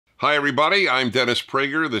Hi, everybody. I'm Dennis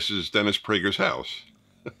Prager. This is Dennis Prager's house.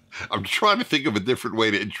 I'm trying to think of a different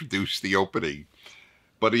way to introduce the opening.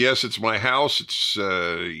 But yes, it's my house. It's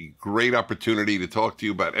a great opportunity to talk to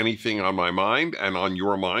you about anything on my mind and on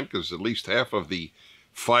your mind, because at least half of the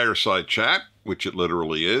Fireside Chat, which it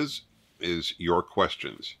literally is your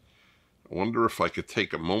questions. I wonder if I could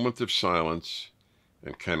take a moment of silence,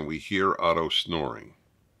 and can we hear Otto snoring?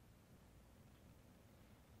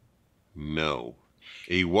 No.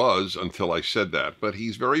 He was until I said that, but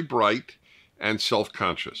he's very bright and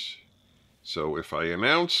self-conscious. So if I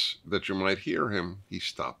announce that you might hear him, he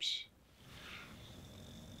stops.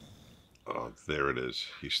 Oh, there it is.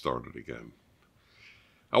 He started again.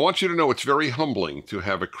 I want you to know it's very humbling to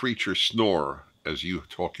have a creature snore as you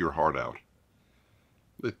talk your heart out.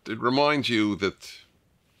 It reminds you that,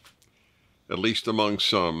 at least among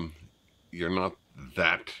some, you're not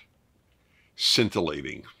that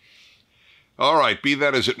scintillating. All right, be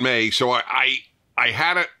that as it may. So I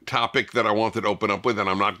had a topic that I wanted to open up with, and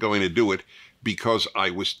I'm not going to do it because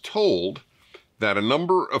I was told that a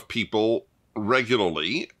number of people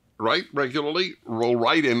regularly will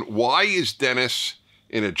write in, why is Dennis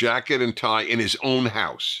in a jacket and tie in his own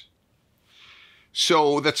house?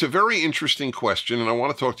 So that's a very interesting question, and I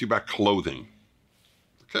want to talk to you about clothing.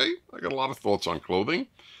 Okay, I got a lot of thoughts on clothing.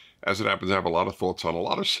 As it happens, I have a lot of thoughts on a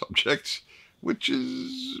lot of subjects, which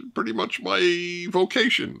is pretty much my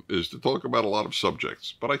vocation, is to talk about a lot of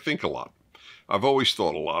subjects. But I think a lot. I've always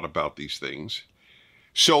thought a lot about these things.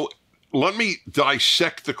 So let me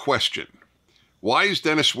dissect the question. Why is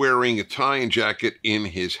Dennis wearing a tie and jacket in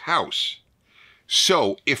his house?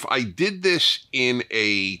 So if I did this in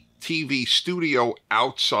a TV studio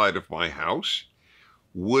outside of my house,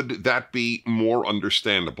 would that be more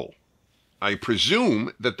understandable? I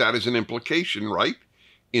presume that that is an implication, right?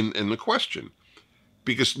 In the question,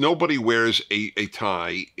 because nobody wears a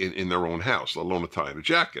tie in their own house, let alone a tie and a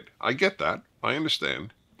jacket. I get that. I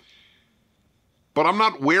understand. But I'm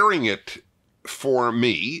not wearing it for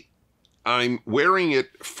me. I'm wearing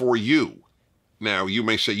it for you. Now, you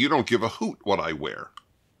may say you don't give a hoot what I wear.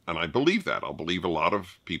 And I believe that. I'll believe a lot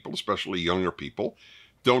of people, especially younger people,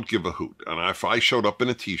 don't give a hoot. And if I showed up in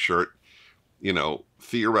a t-shirt,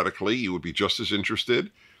 theoretically, you would be just as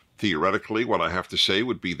interested. Theoretically, what I have to say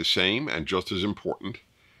would be the same and just as important.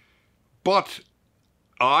 But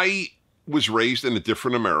I was raised in a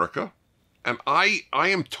different America, and I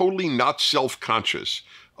am totally not self-conscious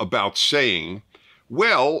about saying,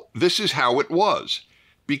 well, this is how it was.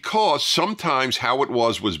 Because sometimes how it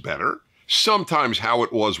was better, sometimes how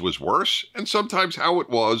it was worse, and sometimes how it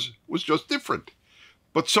was just different.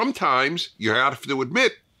 But sometimes you have to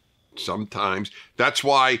admit, sometimes, that's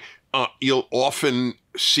why you'll often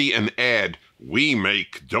see an ad, we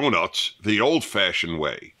make donuts the old-fashioned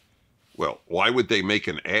way. Well, why would they make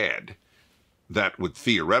an ad that would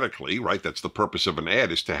theoretically, right, that's the purpose of an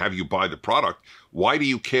ad, is to have you buy the product. Why do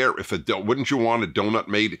you care if wouldn't you want a donut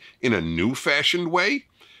made in a new-fashioned way?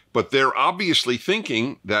 But they're obviously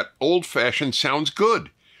thinking that old-fashioned sounds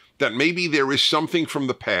good, that maybe there is something from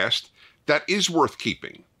the past that is worth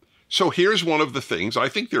keeping. So here's one of the things. I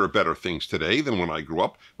think there are better things today than when I grew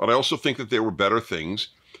up, but I also think that there were better things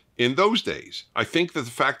in those days. I think that the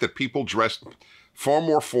fact that people dressed far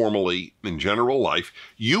more formally in general life,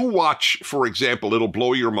 you watch, for example, it'll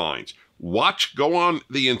blow your minds. Go on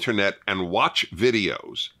the internet and watch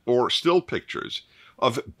videos or still pictures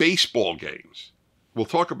of baseball games. We'll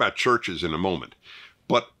talk about churches in a moment,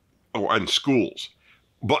 and schools.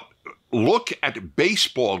 But look at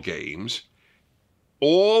baseball games.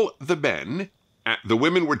 All the men, the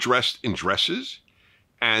women were dressed in dresses,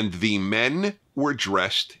 and the men were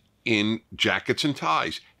dressed in jackets and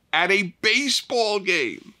ties at a baseball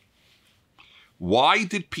game. Why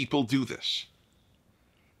did people do this?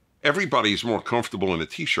 Everybody's more comfortable in a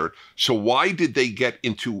t-shirt, so why did they get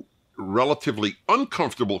into relatively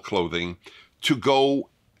uncomfortable clothing to go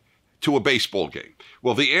to a baseball game?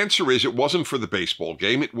 Well, the answer is it wasn't for the baseball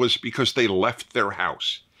game. It was because they left their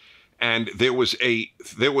house. And there was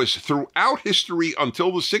throughout history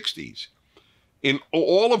until the 60s, in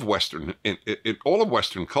all of Western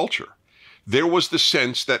culture, there was the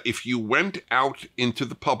sense that if you went out into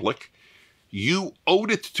the public, you owed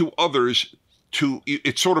it to others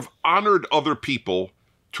it sort of honored other people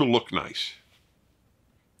to look nice.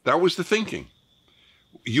 That was the thinking.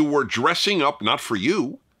 You were dressing up, not for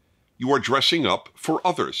you, you were dressing up for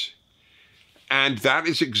others. And that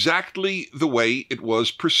is exactly the way it was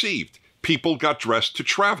perceived. People got dressed to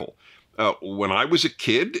travel. When I was a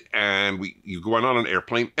kid and you went on an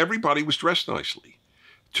airplane, everybody was dressed nicely.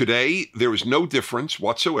 Today, there is no difference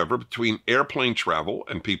whatsoever between airplane travel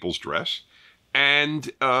and people's dress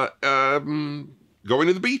and going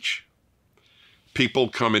to the beach. People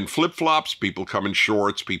come in flip-flops, people come in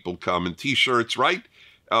shorts, people come in T-shirts, right?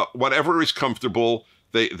 Whatever is comfortable,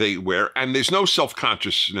 they wear, and there's no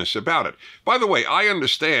self-consciousness about it. By the way, I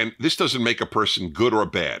understand this doesn't make a person good or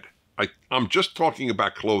bad. I'm just talking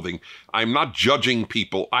about clothing. I'm not judging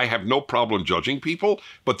people. I have no problem judging people,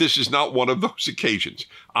 but this is not one of those occasions.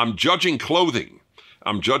 I'm judging clothing.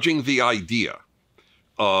 I'm judging the idea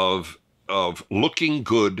of looking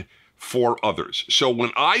good for others. So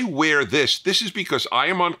when I wear this is because I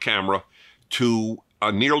am on camera to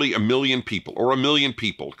nearly 1 million people, or 1 million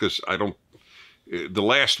people, because the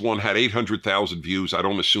last one had 800,000 views. I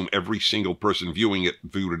don't assume every single person viewing it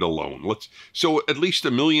viewed it alone. So at least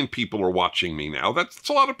 1 million people are watching me now. That's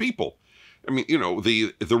a lot of people. I mean,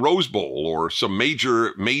 the Rose Bowl or some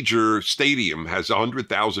major stadium has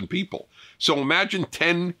 100,000 people. So imagine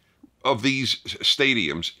 10 of these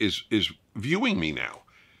stadiums is viewing me now.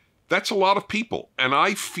 That's a lot of people, and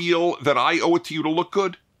I feel that I owe it to you to look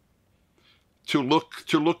good, to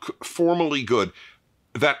look formally good.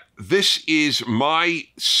 That this is my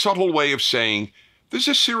subtle way of saying this is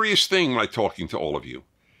a serious thing when I'm talking to all of you,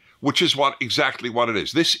 which is exactly what it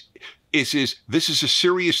is. This is a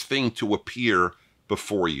serious thing to appear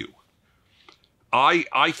before you.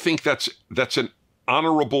 I think that's an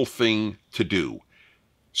honorable thing to do.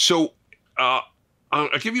 So I'll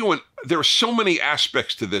give you there are so many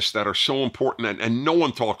aspects to this that are so important and no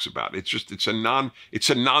one talks about it. It's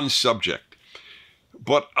a non-subject.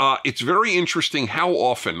 But it's very interesting how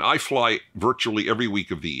often I fly virtually every week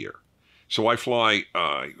of the year. So I fly,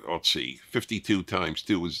 52 times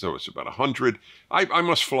 2 is about 100. I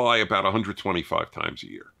must fly about 125 times a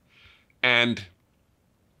year. And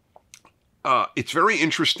it's very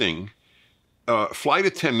interesting. Flight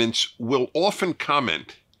attendants will often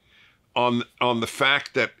comment on the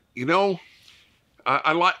fact that,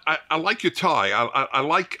 I like your tie. I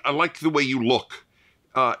like the way you look.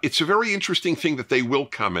 It's a very interesting thing that they will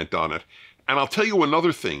comment on it. And I'll tell you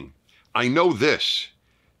another thing. I know this,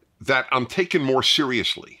 that I'm taken more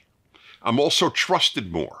seriously. I'm also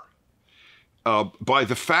trusted more by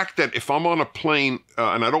the fact that if I'm on a plane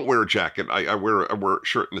and I don't wear a jacket, I wear a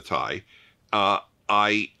shirt and a tie,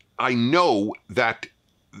 I know that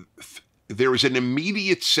there is an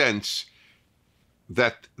immediate sense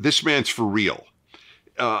that this man's for real.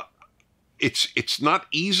 It's not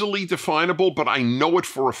easily definable, but I know it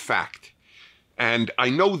for a fact. And I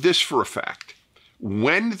know this for a fact.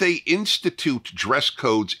 When they institute dress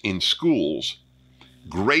codes in schools,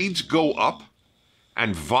 grades go up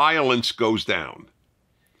and violence goes down.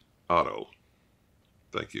 Otto,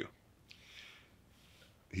 thank you.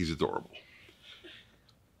 He's adorable.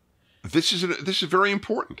 This is very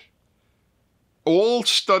important. All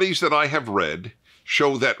studies that I have read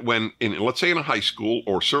show that when, let's say in a high school,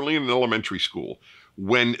 or certainly in an elementary school,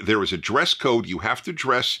 when there is a dress code, you have to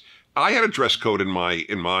dress. I had a dress code in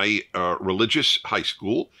my religious high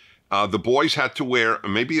school. The boys had to wear,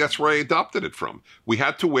 maybe that's where I adopted it from. We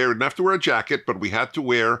didn't have to wear a jacket, but we had to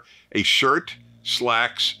wear a shirt,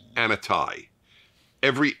 slacks, and a tie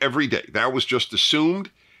every day. That was just assumed,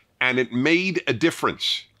 and it made a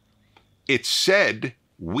difference. It said,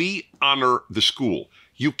 we honor the school.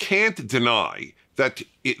 You can't deny that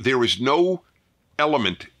there is no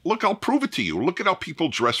element. Look, I'll prove it to you. Look at how people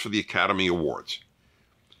dress for the Academy Awards.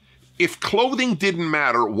 If clothing didn't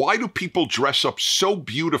matter, why do people dress up so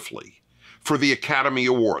beautifully for the Academy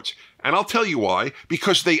Awards? And I'll tell you why.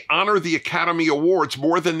 Because they honor the Academy Awards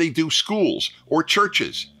more than they do schools or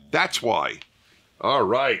churches. That's why. All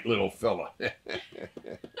right, little fella.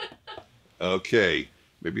 Okay.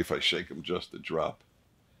 Maybe if I shake him just a drop.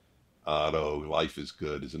 Otto, life is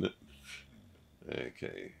good, isn't it?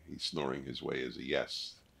 Okay, he's snoring his way as a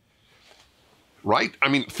yes. Right? I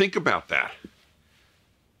mean, think about that.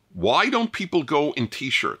 Why don't people go in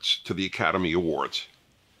T-shirts to the Academy Awards?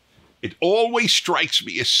 It always strikes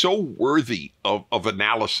me as so worthy of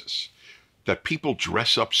analysis that people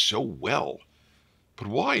dress up so well. But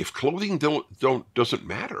why? If clothing doesn't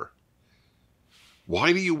matter,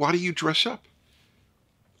 why do you dress up?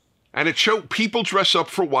 And it showed people dress up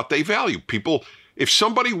for what they value. People, if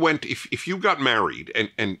somebody went, if you got married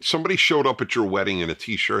and somebody showed up at your wedding in a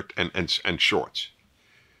T-shirt and shorts,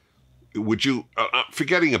 would you,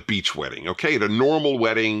 forgetting a beach wedding, okay, at a normal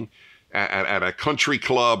wedding, at a country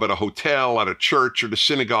club, at a hotel, at a church or the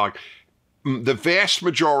synagogue, the vast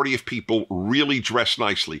majority of people really dress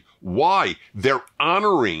nicely. Why? They're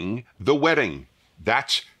honoring the wedding.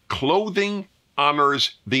 That's clothing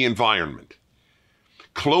honors the environment.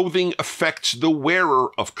 Clothing affects the wearer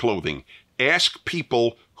of clothing. Ask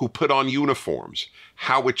people who put on uniforms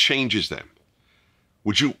how it changes them.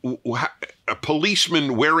 Would you, a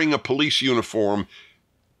policeman wearing a police uniform,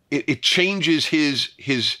 it changes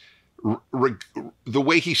the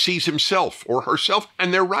way he sees himself or herself,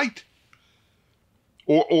 and they're right.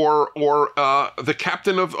 Or the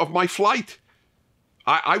captain of my flight.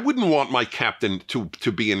 I wouldn't want my captain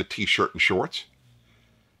to be in a t-shirt and shorts.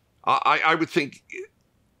 I would think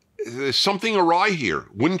there's something awry here.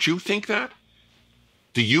 Wouldn't you think that?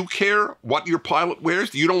 Do you care what your pilot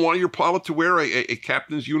wears? You don't want your pilot to wear a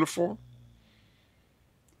captain's uniform?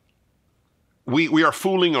 We are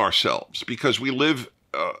fooling ourselves because we live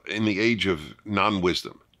in the age of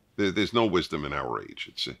non-wisdom. There's no wisdom in our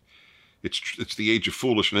age. It's the age of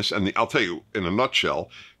foolishness. And I'll tell you, in a nutshell,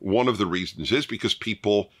 one of the reasons is because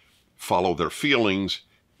people follow their feelings,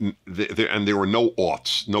 and there are no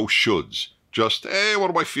oughts, no shoulds. Just, hey,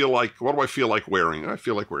 what do I feel like? What do I feel like wearing? I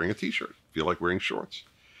feel like wearing a t-shirt. I feel like wearing shorts.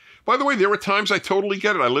 By the way, there are times I totally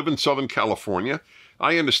get it. I live in Southern California.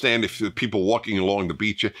 I understand if the people walking along the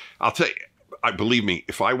beach. I'll tell you, believe me,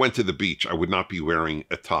 if I went to the beach, I would not be wearing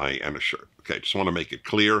a tie and a shirt. Okay, just want to make it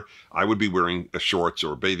clear. I would be wearing a shorts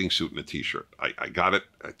or a bathing suit and a t-shirt. I got it.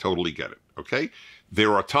 I totally get it. Okay?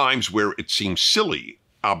 There are times where it seems silly,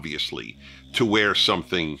 obviously, to wear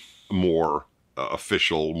something more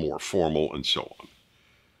official, more formal, and so on.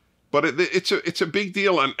 But it's a big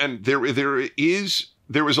deal, and there is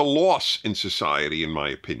a loss in society, in my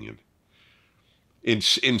opinion, in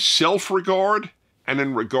self-regard and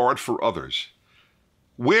in regard for others.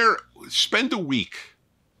 Spend a week.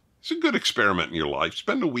 It's a good experiment in your life.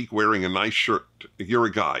 Spend a week wearing a nice shirt. If you're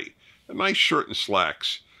a guy, a nice shirt and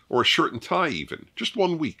slacks, or a shirt and tie even. Just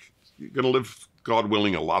 1 week. You're going to live, God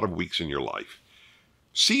willing, a lot of weeks in your life.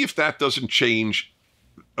 See if that doesn't change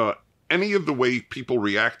any of the way people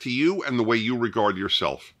react to you and the way you regard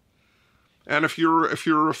yourself. And if you're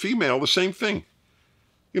a female, the same thing.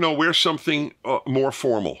 Wear something more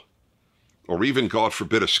formal, or even, God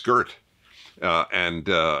forbid, a skirt,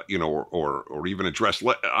 or even a dress.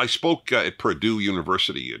 I spoke at Purdue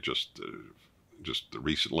University just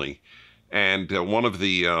recently, and one of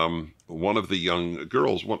the young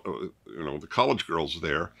girls, the college girls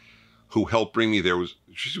there, who helped bring me there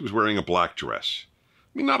she was wearing a black dress.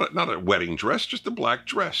 I mean, not a wedding dress, just a black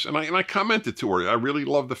dress. And I commented to her, I really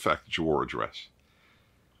love the fact that you wore a dress.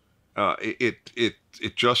 It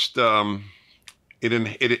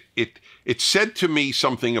said to me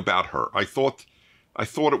something about her. I thought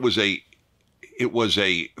it was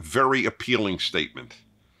a very appealing statement.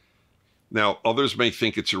 Now, others may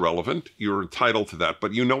think it's irrelevant. You're entitled to that,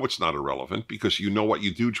 but it's not irrelevant because you know what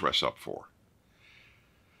you do dress up for.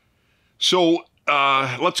 So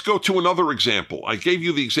let's go to another example. I gave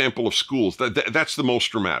you the example of schools. That's the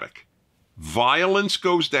most dramatic. Violence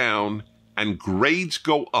goes down and grades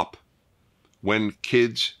go up when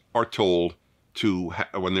kids are told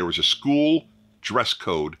when there is a school dress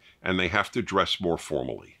code and they have to dress more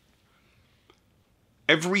formally.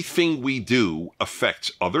 Everything we do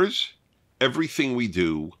affects others. Everything we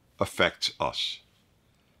do affects us.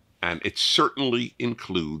 And it certainly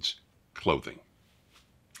includes clothing.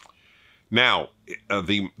 Now,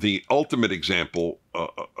 the ultimate example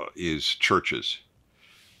is churches.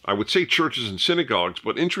 I would say churches and synagogues,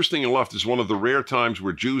 but interesting enough, this is one of the rare times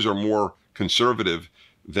where Jews are more conservative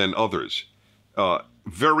than others.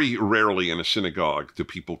 Very rarely in a synagogue do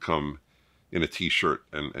people come in a t-shirt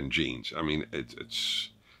and jeans. I mean,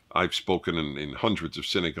 I've spoken in hundreds of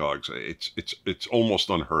synagogues. It's almost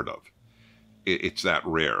unheard of. It's that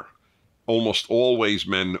rare. Almost always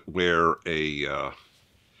men wear a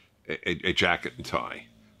jacket and tie,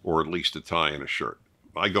 or at least a tie and a shirt.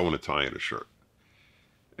 I go in a tie and a shirt.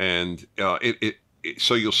 And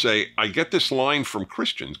so you'll say, I get this line from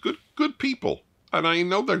Christians, good people, and I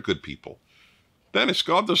know they're good people. Dennis,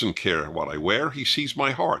 God doesn't care what I wear. He sees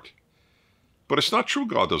my heart. But it's not true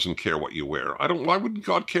God doesn't care what you wear. Why wouldn't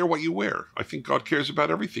God care what you wear? I think God cares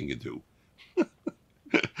about everything you do.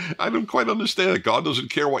 I don't quite understand that God doesn't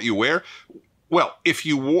care what you wear. Well, if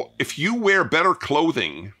you wear better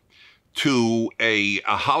clothing to a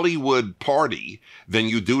Hollywood party than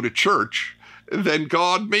you do to church, then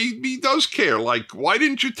God maybe does care. Like, why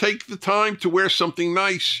didn't you take the time to wear something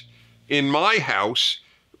nice in my house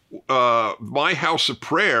of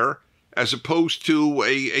prayer, as opposed to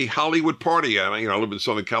a Hollywood party? And I live in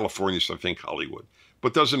Southern California, so I think Hollywood,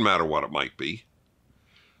 but doesn't matter what it might be.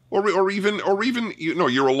 Or even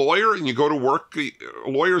you're a lawyer and you go to work.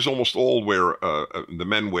 Lawyers almost all wear the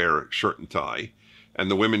men wear shirt and tie, and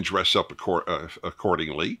the women dress up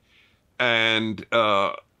accordingly. And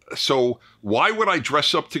so why would I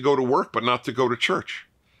dress up to go to work but not to go to church?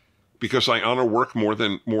 Because I honor work more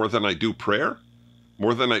than I do prayer,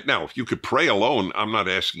 More than now, if you could pray alone, I'm not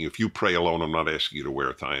asking you. If you pray alone, I'm not asking you to wear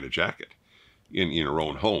a tie and a jacket in your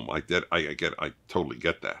own home. I totally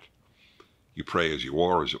get that. You pray as you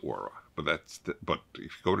are, as it were. But if you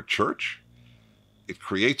go to church, it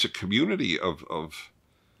creates a community of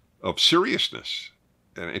seriousness,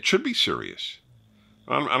 and it should be serious.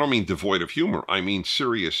 I don't mean devoid of humor. I mean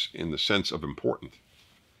serious in the sense of important.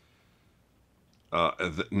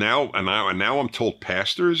 Now I'm told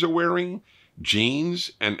pastors are wearing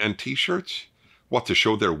jeans and T-shirts. What, to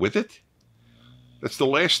show they're with it? That's the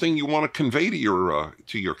last thing you want to convey to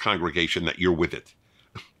your congregation, that you're with it.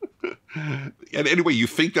 And anyway, you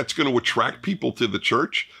think that's going to attract people to the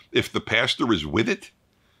church if the pastor is with it?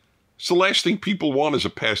 It's the last thing people want, is a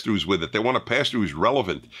pastor who's with it. They want a pastor who's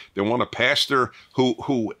relevant. They want a pastor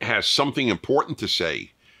who has something important to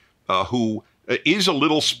say, who is a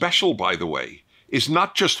little special, by the way, is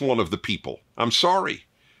not just one of the people. I'm sorry.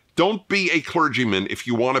 Don't be a clergyman if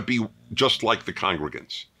you want to be just like the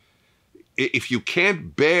congregants. If you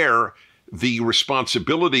can't bear the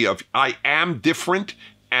responsibility of, I am different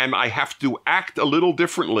and I have to act a little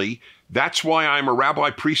differently, that's why I'm a rabbi,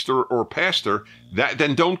 priest, or pastor,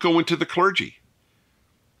 then don't go into the clergy.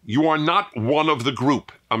 You are not one of the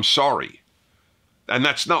group. I'm sorry. And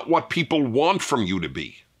that's not what people want from you to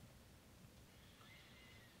be.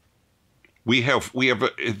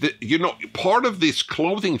 Part of this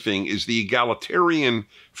clothing thing is the egalitarian,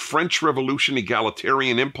 French Revolution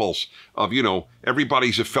egalitarian impulse of,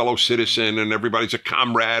 everybody's a fellow citizen and everybody's a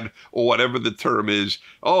comrade, or whatever the term is.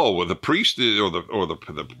 Oh, well, the priest is,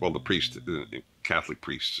 the priest, Catholic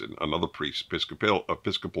priests and another priest,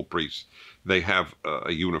 Episcopal priests, they have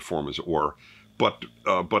a uniform, as it were. But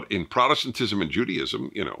in Protestantism and Judaism,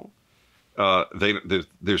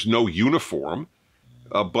 there's no uniform.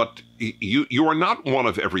 But you are not one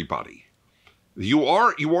of everybody. You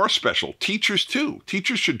are special. Teachers too.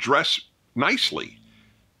 Teachers should dress nicely.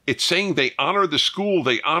 It's saying they honor the school,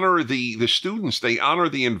 they honor the students, they honor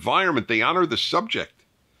the environment, they honor the subject.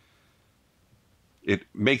 It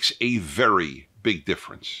makes a very big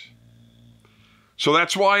difference. So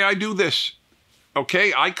that's why I do this.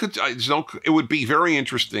 Okay, it would be very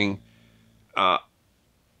interesting.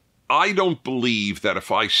 I don't believe that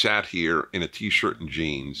if I sat here in a T-shirt and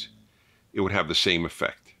jeans, it would have the same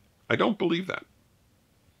effect. I don't believe that.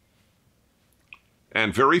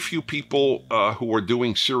 And very few people who are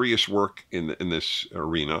doing serious work in this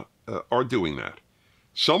arena are doing that.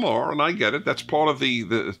 Some are, and I get it. That's part of the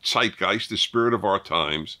zeitgeist, the spirit of our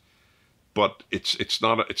times. But it's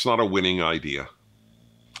not a winning idea.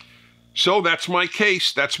 So that's my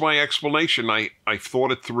case. That's my explanation. I've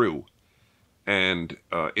thought it through. And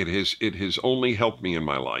it has only helped me in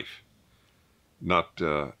my life.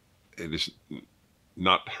 It has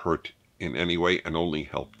not hurt in any way, and only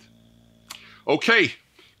helped. Okay,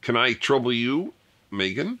 can I trouble you,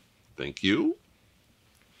 Megan? Thank you.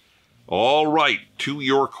 All right, to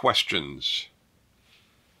your questions.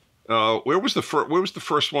 Where was the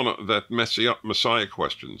first one that Messiah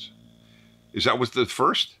questions? Was the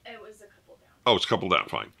first? It was a couple down. Oh, it's a couple down.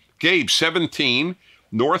 Fine. Gabe, 17.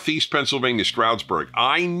 Northeast Pennsylvania, Stroudsburg.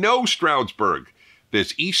 I know Stroudsburg.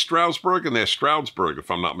 There's East Stroudsburg and there's Stroudsburg,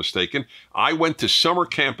 if I'm not mistaken. I went to summer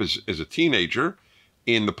camp as a teenager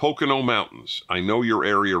in the Pocono Mountains. I know your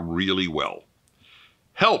area really well.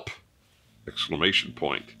 Help! Exclamation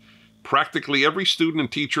point. Practically every student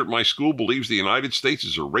and teacher at my school believes the United States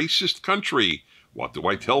is a racist country. What do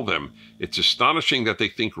I tell them? It's astonishing that they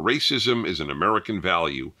think racism is an American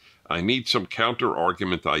value. I need some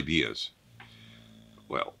counter-argument ideas.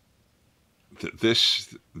 Well,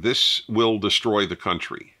 this will destroy the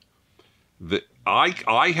country.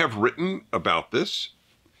 I have written about this,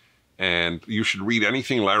 and you should read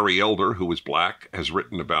anything Larry Elder, who is black, has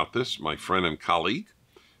written about this, my friend and colleague,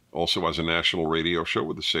 also has a national radio show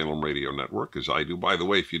with the Salem Radio Network, as I do. By the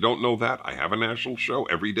way, if you don't know that, I have a national show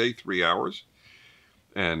every day, 3 hours,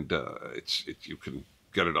 and you can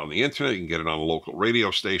get it on the internet, you can get it on a local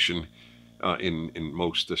radio station in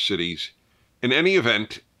most cities. In any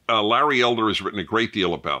event, Larry Elder has written a great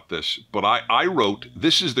deal about this, but I wrote,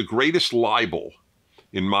 this is the greatest libel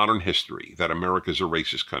in modern history, that America is a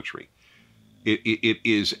racist country. It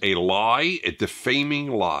is a lie, a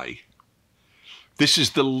defaming lie. This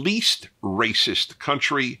is the least racist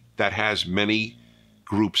country that has many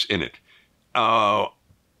groups in it. Orlando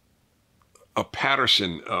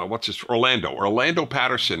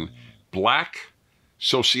Patterson, black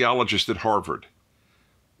sociologist at Harvard,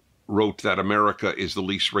 wrote that America is the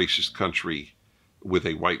least racist country with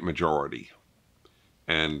a white majority.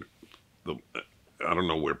 And I don't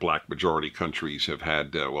know where black majority countries have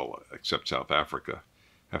had, except South Africa,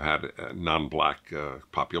 have had a non-black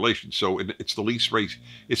population. So it's the least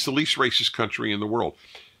racist country in the world.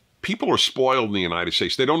 People are spoiled in the United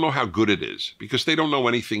States. They don't know how good it is because they don't know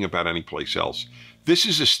anything about any place else. This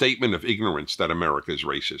is a statement of ignorance that America is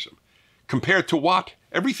racism. Compared to what?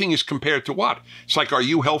 Everything is compared to what? It's like, are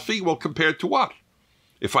you healthy? Well, compared to what?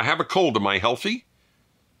 If I have a cold, am I healthy?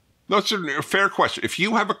 No, it's a fair question. If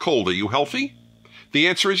you have a cold, are you healthy? The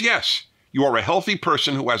answer is yes. You are a healthy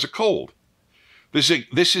person who has a cold. This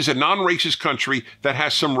is a non-racist country that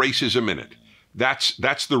has some racism in it.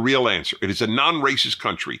 That's the real answer. It is a non-racist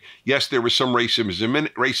country. Yes, there is some racism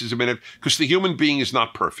in it because the human being is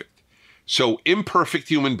not perfect. So imperfect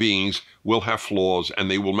human beings will have flaws and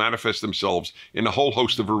they will manifest themselves in a whole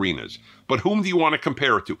host of arenas. But whom do you want to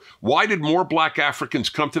compare it to? Why did more black Africans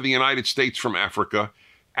come to the United States from Africa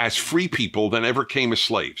as free people than ever came as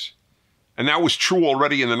slaves? And that was true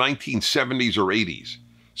already in the 1970s or 80s.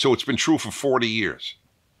 So it's been true for 40 years.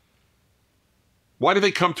 Why do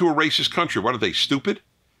they come to a racist country? What are they, stupid?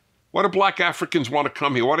 Why do black Africans want to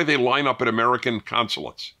come here? Why do they line up at American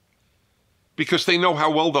consulates? Because they know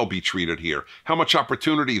how well they'll be treated here, how much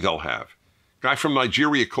opportunity they'll have. Guy from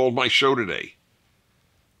Nigeria called my show today.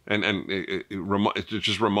 And it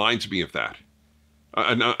just reminds me of that.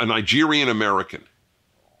 A Nigerian American.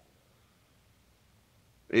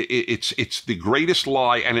 It's the greatest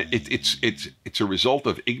lie, and it's a result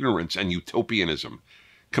of ignorance and utopianism.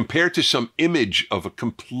 Compared to some image of a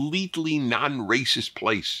completely non-racist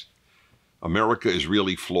place, America is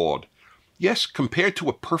really flawed. Yes, compared to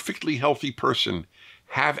a perfectly healthy person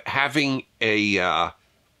having a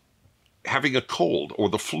cold or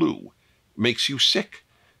the flu makes you sick.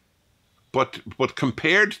 But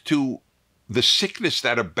compared to the sickness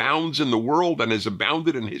that abounds in the world and has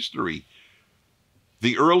abounded in history,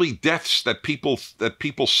 the early deaths that people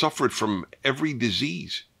suffered from every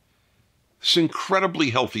disease, this incredibly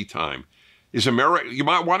healthy time. Is America,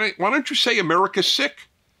 why don't you say America's sick?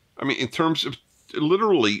 I mean, in terms of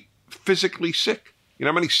literally physically sick. You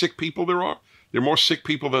know how many sick people there are? There are more sick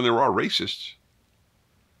people than there are racists.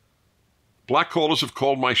 Black callers have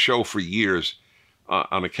called my show for years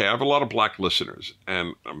on I have a lot of black listeners,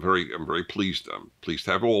 and I'm very pleased. I'm pleased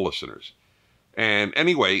to have all listeners. And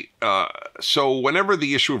anyway, so whenever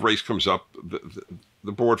the issue of race comes up,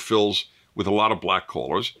 the board fills with a lot of black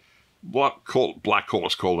callers. Black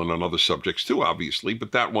callers call in on other subjects too, obviously,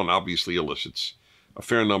 but that one obviously elicits a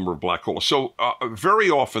fair number of black callers. So very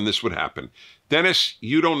often this would happen. Dennis,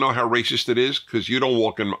 you don't know how racist it is because you don't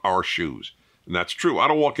walk in our shoes. And that's true. I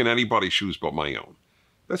don't walk in anybody's shoes but my own.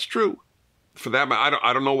 That's true. For that matter,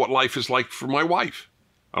 I don't know what life is like for my wife.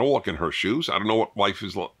 I don't walk in her shoes. I don't know what life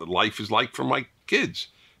is like for my kids.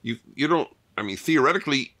 You don't, I mean,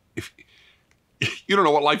 theoretically, if you don't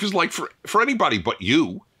know what life is like for anybody but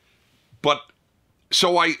you. But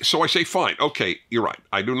so I say, fine, okay, you're right.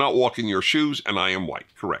 I do not walk in your shoes and I am white,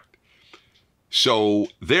 correct. So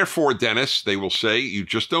therefore, Dennis, they will say, you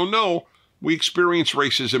just don't know. We experience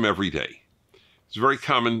racism every day. It's a very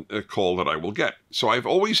common call that I will get. So I've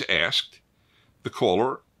always asked the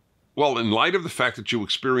caller, well, in light of the fact that you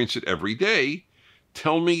experience it every day,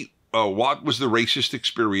 tell me what was the racist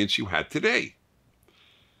experience you had today?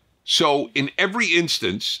 So in every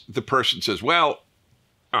instance, the person says, well,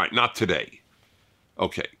 all right, not today.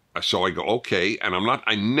 Okay, so I go, okay, and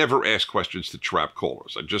I never ask questions to trap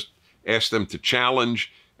callers. I just ask them to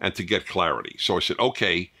challenge and to get clarity. So I said,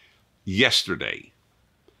 okay, yesterday.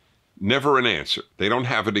 Never an answer. They don't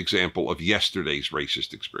have an example of yesterday's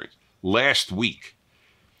racist experience. Last week.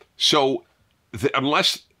 So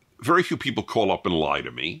unless very few people call up and lie to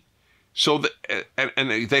me, so and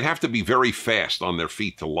they'd have to be very fast on their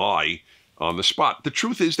feet to lie on the spot. The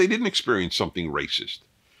truth is they didn't experience something racist.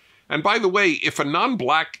 And by the way, if a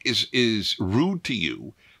non-black is rude to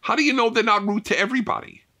you, how do you know they're not rude to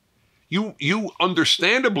everybody? You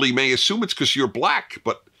understandably may assume it's because you're black,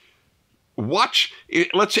 but watch.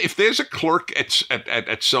 Let's say if there's a clerk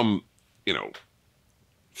at some,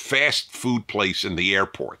 fast food place in the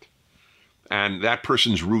airport, and that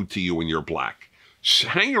person's rude to you and you're black,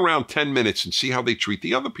 hang around 10 minutes and see how they treat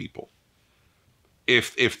the other people.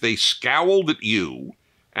 If they scowled at you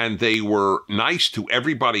and they were nice to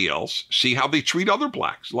everybody else, see how they treat other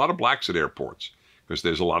blacks. A lot of blacks at airports, because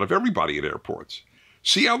there's a lot of everybody at airports.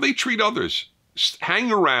 See how they treat others.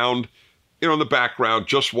 Hang around, in the background,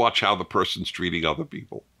 just watch how the person's treating other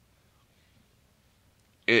people.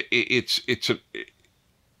 It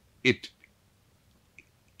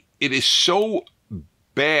is so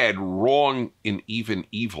bad, wrong, and even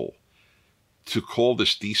evil to call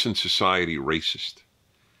this decent society racist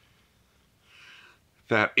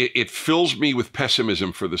that it fills me with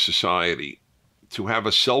pessimism for the society to have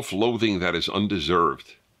a self-loathing that is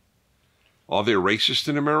undeserved. Are they racist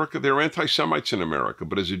in America? They're anti-Semites in America.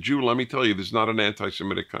 But as a Jew, let me tell you, this is not an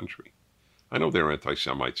anti-Semitic country. I know there are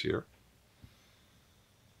anti-Semites here.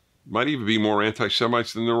 Might even be more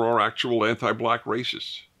anti-Semites than there are actual anti-black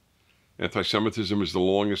racists. Anti-Semitism is the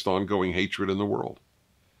longest ongoing hatred in the world.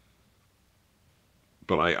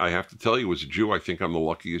 But I have to tell you, as a Jew, I think I'm the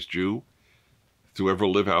luckiest Jew to ever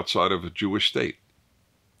live outside of a Jewish state.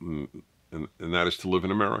 And that is to live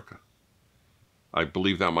in America. I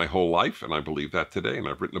believe that my whole life, and I believe that today. And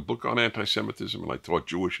I've written a book on anti-Semitism, and I taught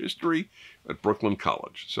Jewish history at Brooklyn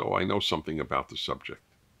College. So I know something about the subject.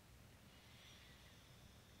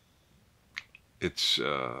 It's,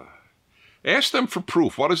 ask them for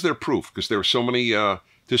proof. What is their proof? Because there are so many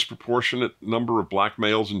disproportionate number of black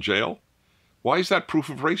males in jail. Why is that proof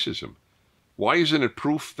of racism? Why isn't it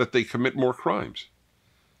proof that they commit more crimes?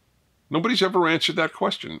 Nobody's ever answered that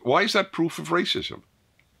question. Why is that proof of racism?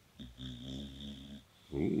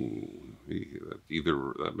 Ooh,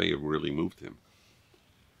 that may have really moved him.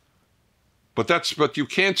 But you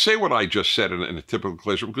can't say what I just said in a typical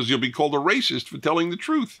classroom because you'll be called a racist for telling the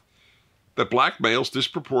truth. That black males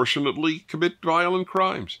disproportionately commit violent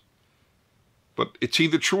crimes. But it's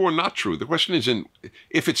either true or not true. The question is,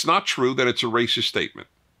 if it's not true, then it's a racist statement.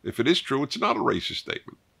 If it is true, it's not a racist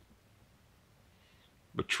statement.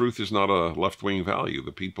 But truth is not a left-wing value.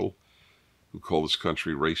 The people who call this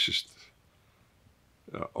country racist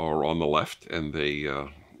are on the left, and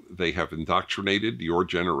they have indoctrinated your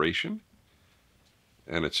generation.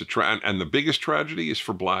 And it's and the biggest tragedy is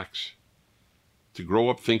for blacks. To grow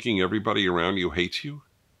up thinking everybody around you hates you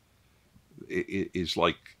is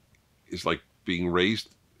like being raised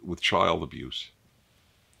with child abuse.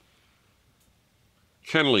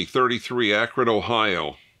 Kenley, 33, Akron,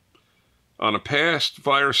 Ohio. On a past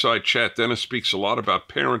Fireside Chat, Dennis speaks a lot about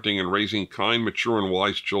parenting and raising kind, mature, and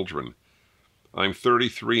wise children. I'm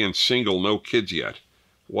 33 and single, no kids yet.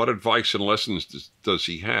 What advice and lessons does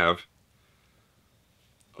he have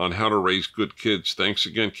on how to raise good kids? Thanks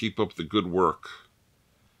again. Keep up the good work.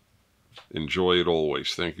 Enjoy it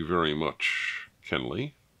always. Thank you very much,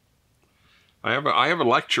 Kenley. I have a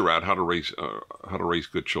lecture out how to raise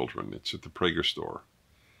good children. It's at the Prager store.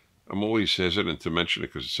 I'm always hesitant to mention it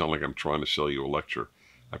because it sounds like I'm trying to sell you a lecture.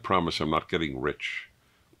 I promise I'm not getting rich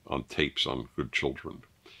on tapes on good children,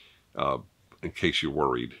 in case you're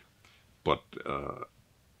worried. But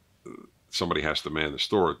somebody has to man the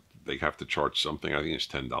store. They have to charge something. I think it's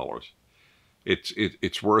 $10.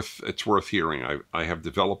 It's worth hearing. I have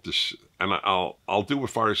developed this, and I'll do a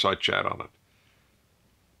Fireside Chat on it.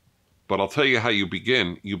 But I'll tell you how you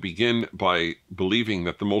begin. You begin by believing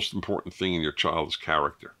that the most important thing in your child is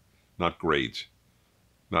character, not grades,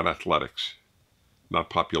 not athletics, not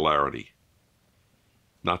popularity,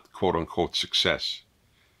 not quote-unquote success,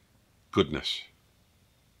 goodness.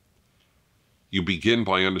 You begin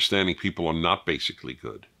by understanding people are not basically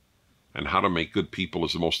good, and how to make good people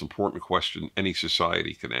is the most important question any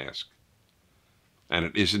society can ask. And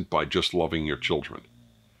it isn't by just loving your children.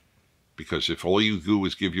 Because if all you do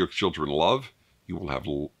is give your children love, you will have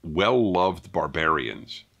well-loved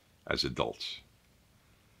barbarians as adults.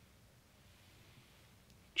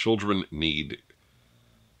 Children need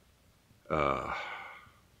guardrails.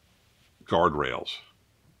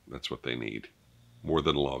 That's what they need, more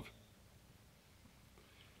than love.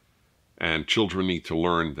 And children need to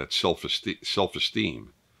learn that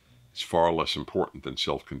self-esteem is far less important than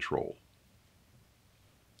self-control.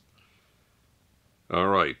 All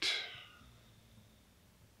right.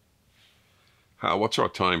 What's our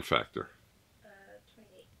time factor?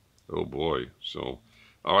 28. Oh boy. So,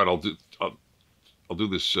 all right, I'll do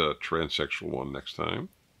this transsexual one next time.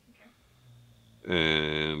 Okay.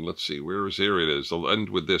 And let's see, there it is. I'll end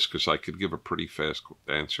with this because I could give a pretty fast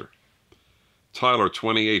answer. Tyler,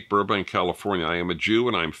 28, Burbank, California. I am a Jew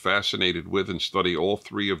and I'm fascinated with and study all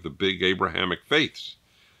three of the big Abrahamic faiths.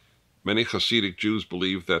 Many Hasidic Jews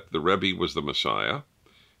believe that the Rebbe was the Messiah,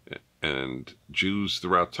 and Jews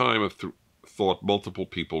throughout time have thought multiple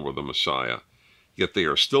people were the Messiah, yet they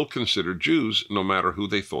are still considered Jews no matter who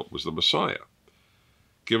they thought was the Messiah.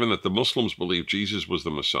 Given that the Muslims believe Jesus was the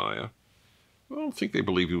Messiah, I don't think they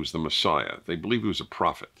believe he was the Messiah. They believe he was a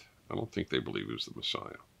prophet. I don't think they believe he was the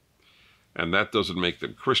Messiah. And that doesn't make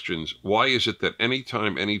them Christians. Why is it that any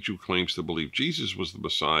time any Jew claims to believe Jesus was the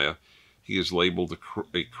Messiah, he is labeled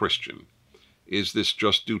a Christian? Is this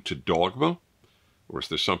just due to dogma? Or is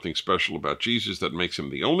there something special about Jesus that makes him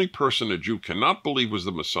the only person a Jew cannot believe was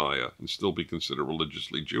the Messiah and still be considered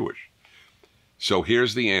religiously Jewish? So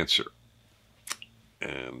here's the answer.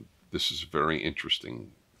 And this is a very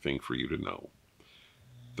interesting thing for you to know.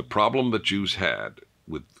 The problem that Jews had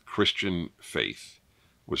with Christian faith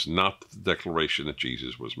was not the declaration that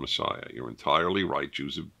Jesus was Messiah. You're entirely right.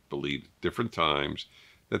 Jews have believed at different times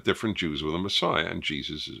that different Jews were the Messiah, and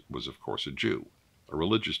Jesus was, of course, a Jew, a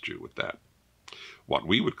religious Jew at that, what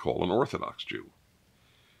we would call an Orthodox Jew.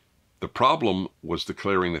 The problem was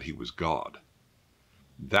declaring that he was God.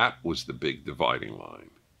 That was the big dividing line.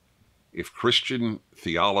 If Christian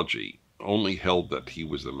theology only held that he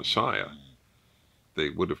was the Messiah, they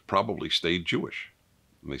would have probably stayed Jewish.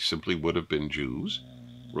 And they simply would have been Jews,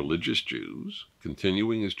 religious Jews,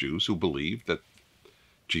 continuing as Jews who believed that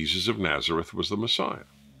Jesus of Nazareth was the Messiah.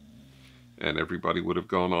 And everybody would have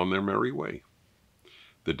gone on their merry way.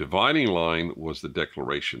 The dividing line was the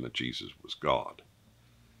declaration that Jesus was God.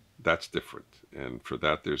 That's different. And for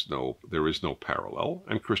that, there is no parallel.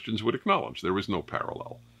 And Christians would acknowledge there is no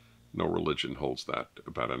parallel. No religion holds that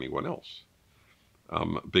about anyone else.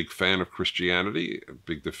 I'm a big fan of Christianity, a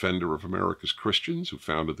big defender of America's Christians who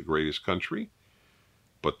founded the greatest country.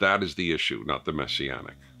 But that is the issue, not the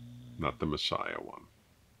messianic, not the Messiah one.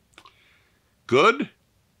 Good?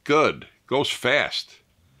 Good. Goes fast.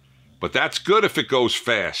 But that's good if it goes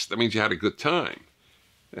fast. That means you had a good time.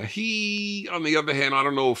 He, on the other hand, I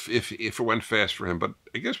don't know if it went fast for him, but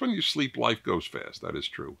I guess when you sleep, life goes fast. That is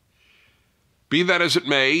true. Be that as it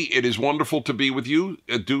may, it is wonderful to be with you.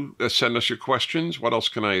 Do send us your questions. What else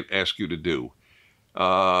can I ask you to do?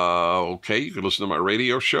 Okay, you can listen to my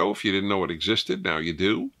radio show if you didn't know it existed. Now you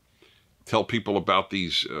do. Tell people about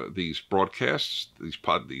these broadcasts,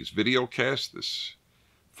 these video casts, this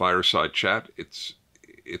Fireside Chat.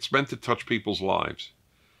 It's meant to touch people's lives,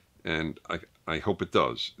 and I hope it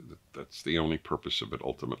does. That's the only purpose of it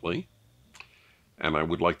ultimately. And I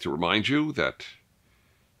would like to remind you that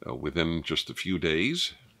within just a few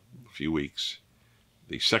days, a few weeks,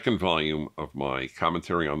 the second volume of my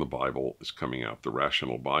commentary on the Bible is coming out, The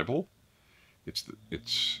Rational Bible.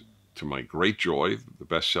 It's to my great joy, the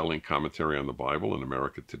best-selling commentary on the Bible in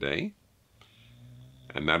America today.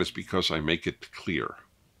 And that is because I make it clear.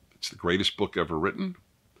 It's the greatest book ever written,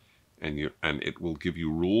 and it will give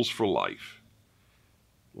you rules for life.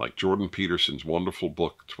 Like Jordan Peterson's wonderful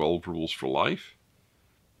book, 12 Rules for Life.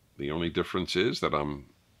 The only difference is that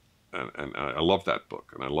I love that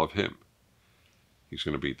book, and I love him. He's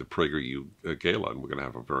going to be at the PragerU Gala, and we're going to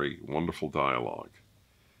have a very wonderful dialogue.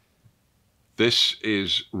 This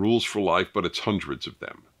is Rules for Life, but it's hundreds of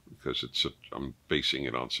them, because I'm basing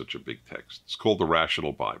it on such a big text. It's called The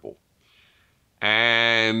Rational Bible.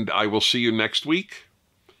 And I will see you next week.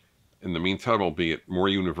 In the meantime, I'll be at more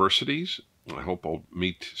universities. I hope I'll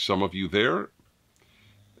meet some of you there.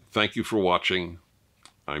 Thank you for watching.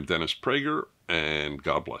 I'm Dennis Prager, and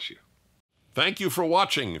God bless you. Thank you for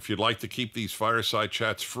watching. If you'd like to keep these Fireside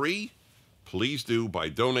Chats free, please do by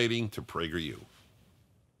donating to PragerU.